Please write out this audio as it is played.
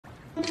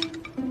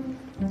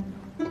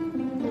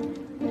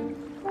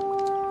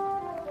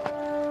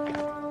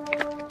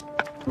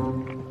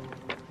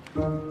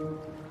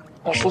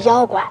是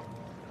妖怪，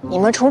你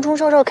们虫虫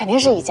兽兽肯定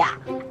是一家。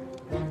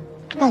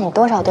那你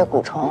多少对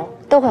蛊虫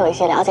都会有一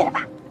些了解的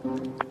吧？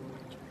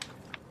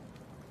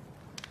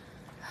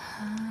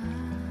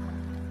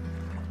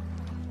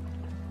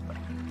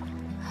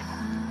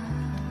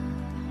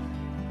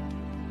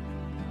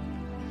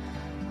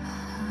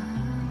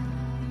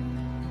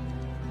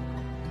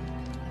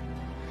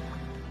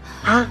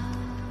啊？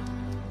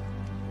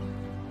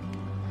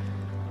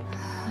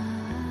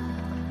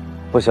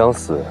不想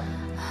死，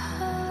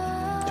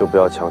就不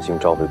要强行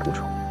召回蛊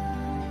虫。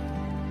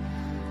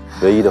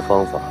唯一的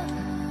方法，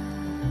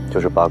就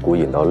是把蛊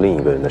引到另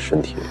一个人的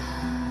身体里，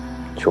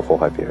去祸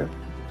害别人。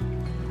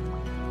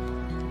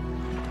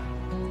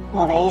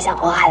我唯一想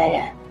祸害的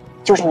人，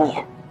就是你。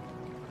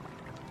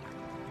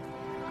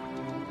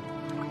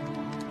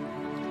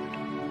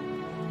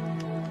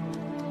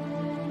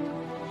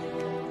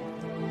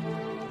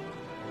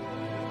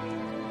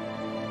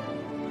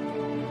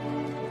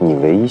你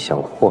唯一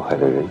想祸害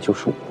的人就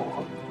是我。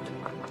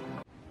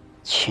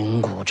情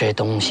蛊这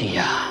东西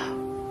呀，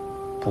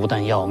不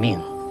但要命，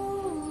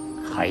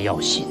还要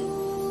心。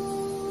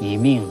你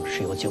命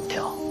是有9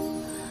条，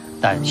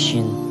但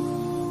心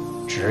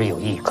只有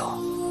1颗。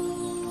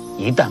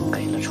一旦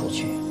给了出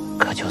去，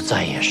可就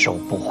再也收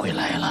不回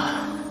来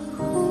了。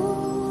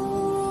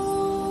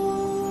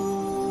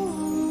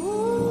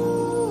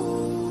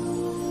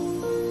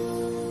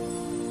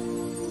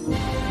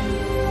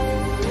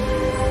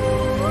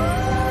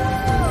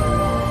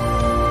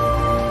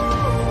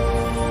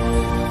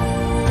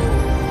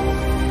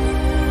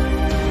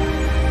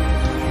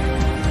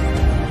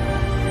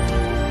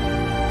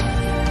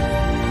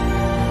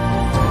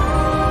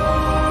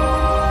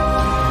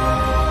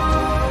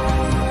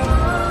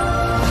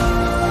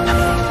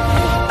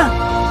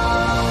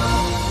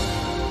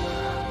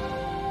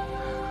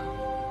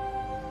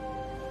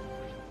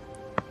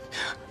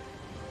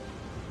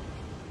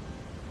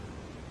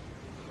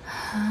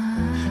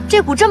这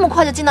蛊这么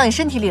快就进到你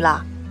身体里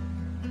了？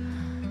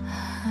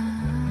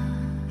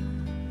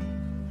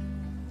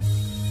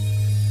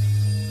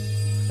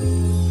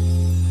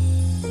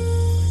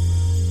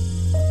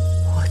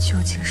我究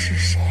竟是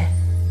谁？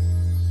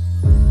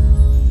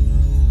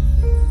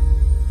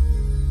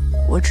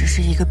我只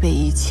是一个被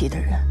遗弃的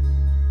人，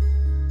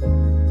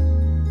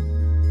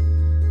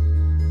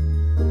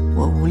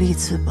我无力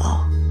自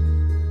保，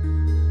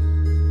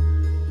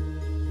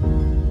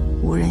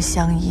无人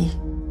相依。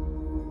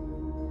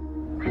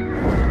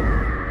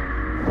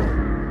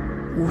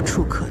无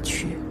处可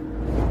去，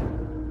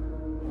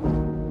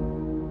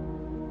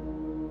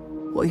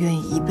我愿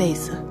意一辈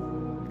子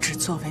只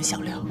做文小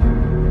廖。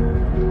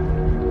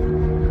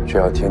只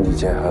要天地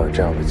间还有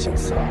这样的景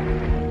色，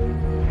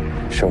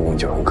生命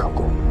就很可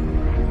贵。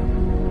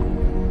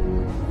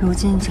如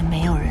今已经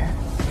没有人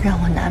让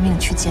我拿命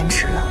去坚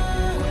持了。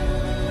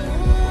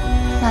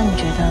那你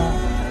觉得，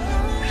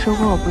如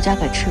果我不嫁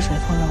给赤水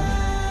凤肉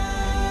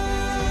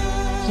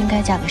女，应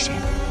该嫁给谁？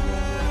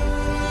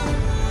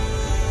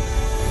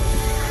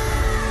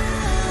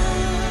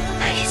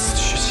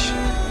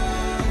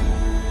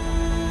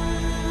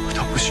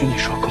不许你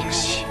说恭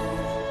喜！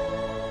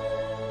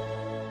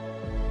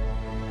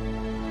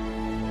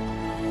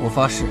我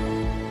发誓，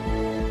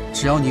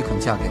只要你肯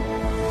嫁给我，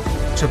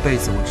这辈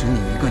子我只你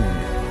一个女人。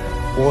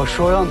我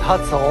说让他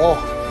走，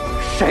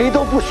谁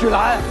都不许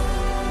拦。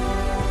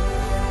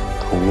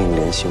同命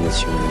连心的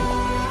情人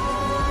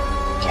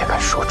也敢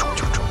说中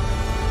就中，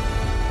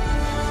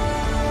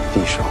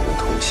地上梧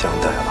桐相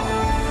待老，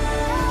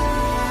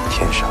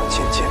天上渐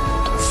渐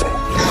不得飞。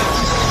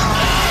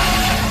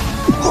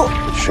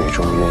水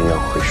中鸳鸯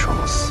会双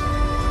死，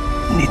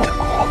你的蛊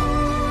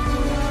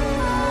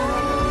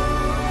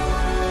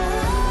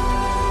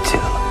戒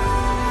了。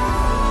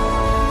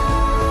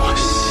我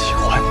喜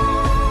欢你，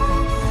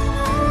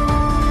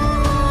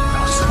有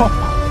错吗？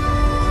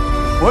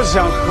我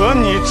想和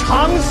你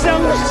长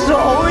相守，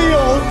有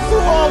错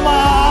吗？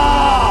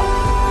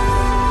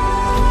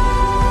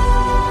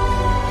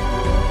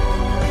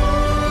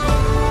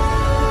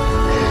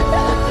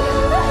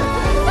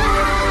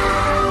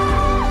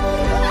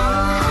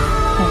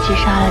既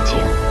杀了景，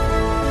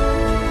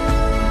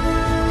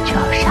就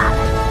要杀了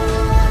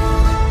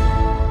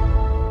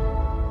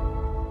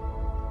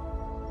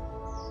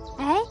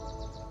你。哎，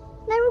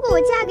那如果我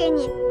嫁给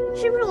你，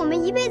是不是我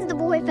们一辈子都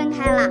不会分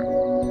开了？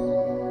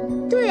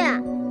对呀，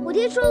我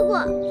爹说过，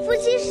夫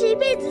妻是一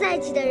辈子在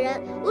一起的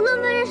人，无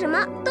论发生什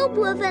么都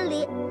不会分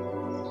离。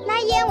那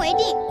一言为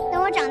定，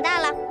等我长大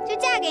了就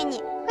嫁给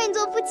你，和你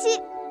做夫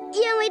妻，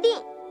一言为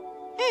定。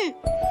嗯。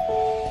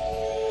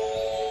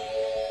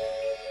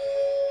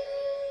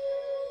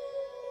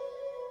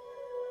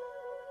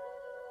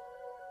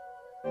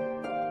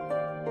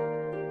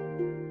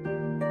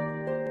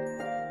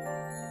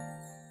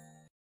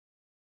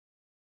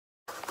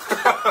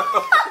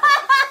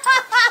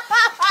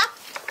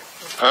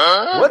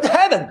What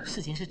happened？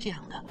 事情是这样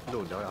的，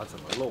露獠牙怎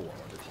么露啊？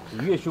我的天！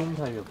你越凶，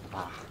他越不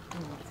怕。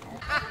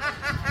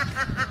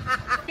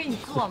给你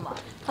做嘛，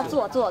他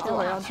做，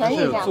全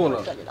是这样，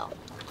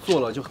做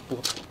了就不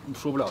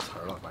说不了词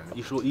儿了，反正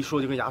一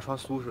说就跟牙刷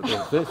酥似的。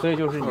对，所以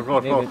就是你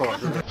说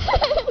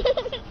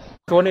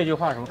说那句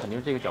话什么，肯定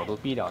是这个角度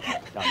逼掉他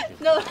上去。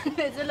那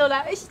每次都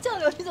来，哎，酱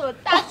油你怎么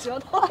大舌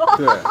头？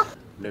对，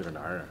那个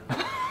男人。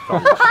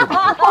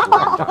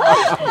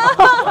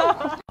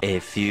A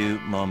few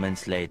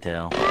moments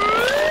later.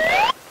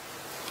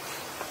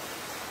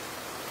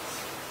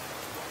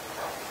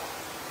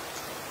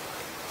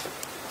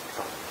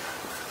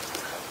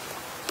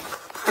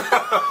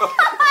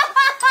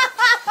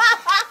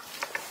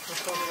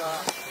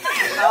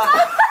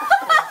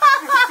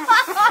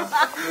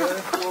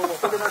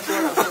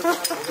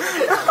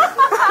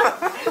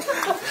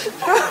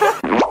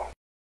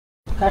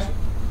 开始。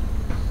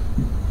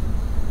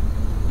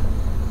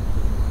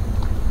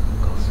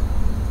告诉我，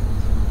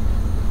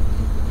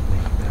每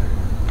个人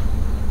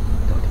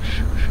到底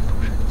是不是独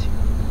善其身？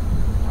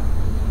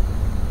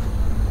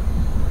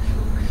是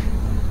不是？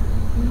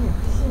你也不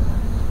信啊？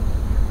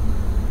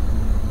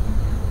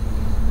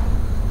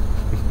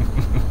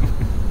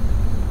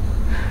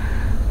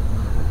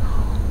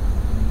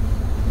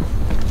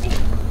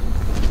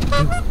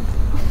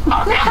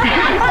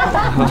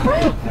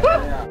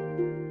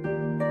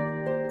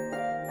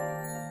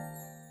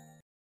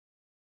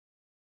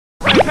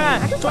快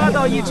看，抓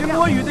到一只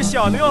摸鱼的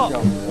小六。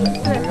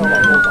对，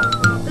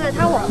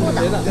他是我雇的。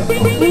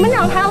你们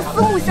俩还要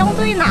四目相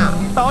对呢。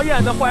导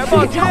演的怀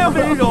抱太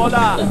温柔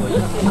了。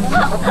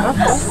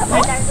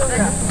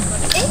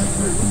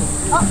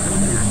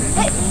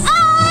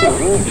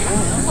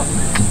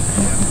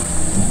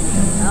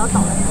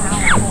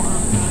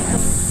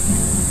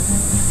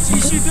继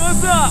续嘚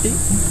瑟。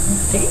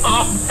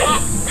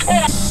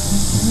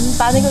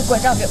把那个拐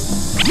杖给我。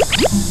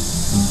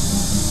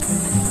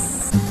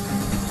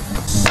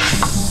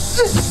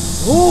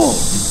哦。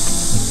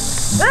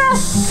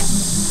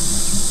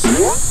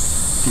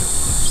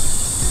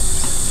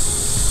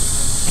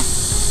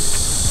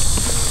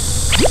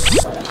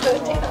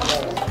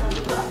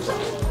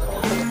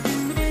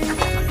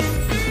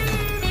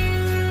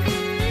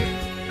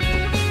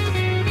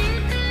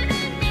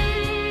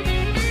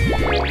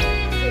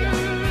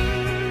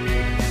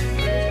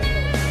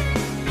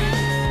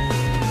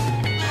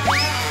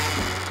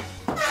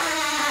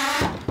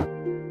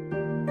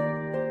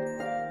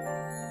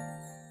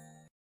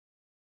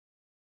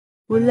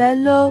我来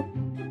喽！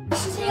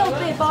事情又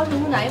被包成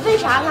木乃伊，为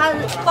啥他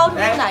包成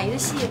木乃伊的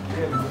戏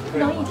不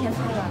能一天拍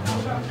完？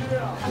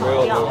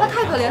他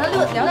太可怜，他2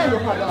点多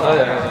化妆。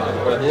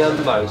我今天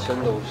满身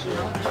都是。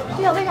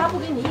对呀，为啥不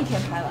给你一天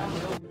拍完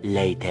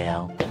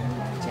Later.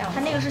 这样，他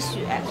那个是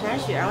血，全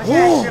是血，然后现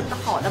在是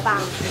好的疤。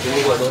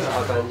如果都擦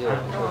干净，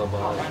知道吗？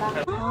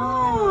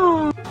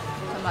哦。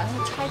把它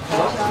拆开，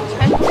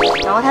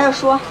然后他就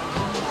说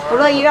不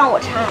乐意让我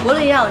拆，不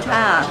乐意让我拆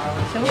啊？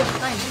行，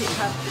那你自己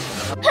拆。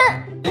哼！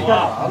你干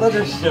啥呢？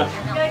这是。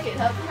应该给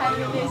他拍一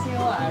个内心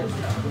OS，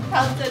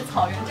 他们在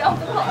草原这样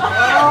跑。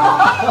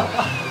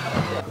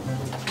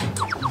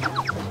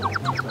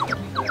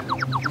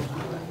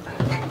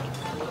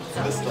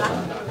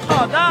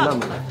好的。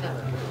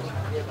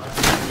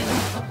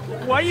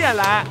我也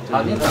来。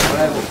啊，你转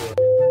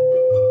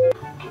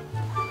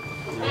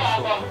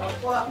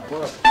过来。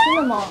真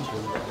的吗？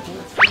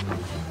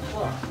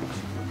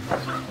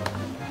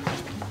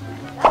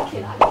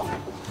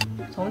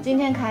从今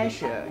天开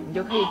始，你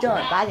就可以正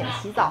儿八经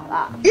洗澡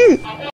了。